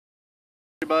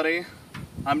everybody.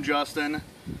 I'm Justin.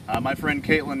 My friend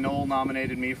Caitlin Knoll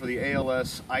nominated me for the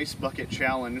ALS Ice Bucket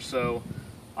Challenge, so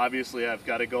obviously I've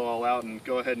got to go all out and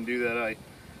go ahead and do that. I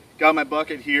got my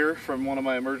bucket here from one of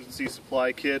my emergency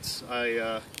supply kits.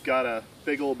 I got a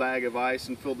big old bag of ice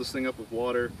and filled this thing up with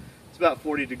water. It's about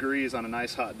 40 degrees on a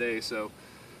nice hot day, so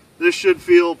this should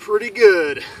feel pretty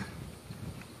good.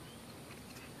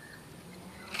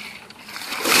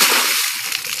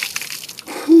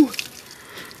 Whew.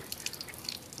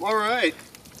 All right.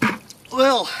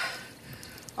 Well,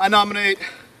 I nominate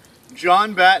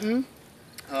John Batten,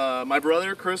 my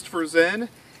brother Christopher Zen,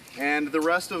 and the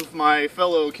rest of my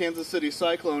fellow Kansas City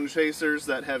Cyclone chasers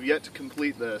that have yet to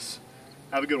complete this.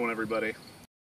 Have a good one, everybody.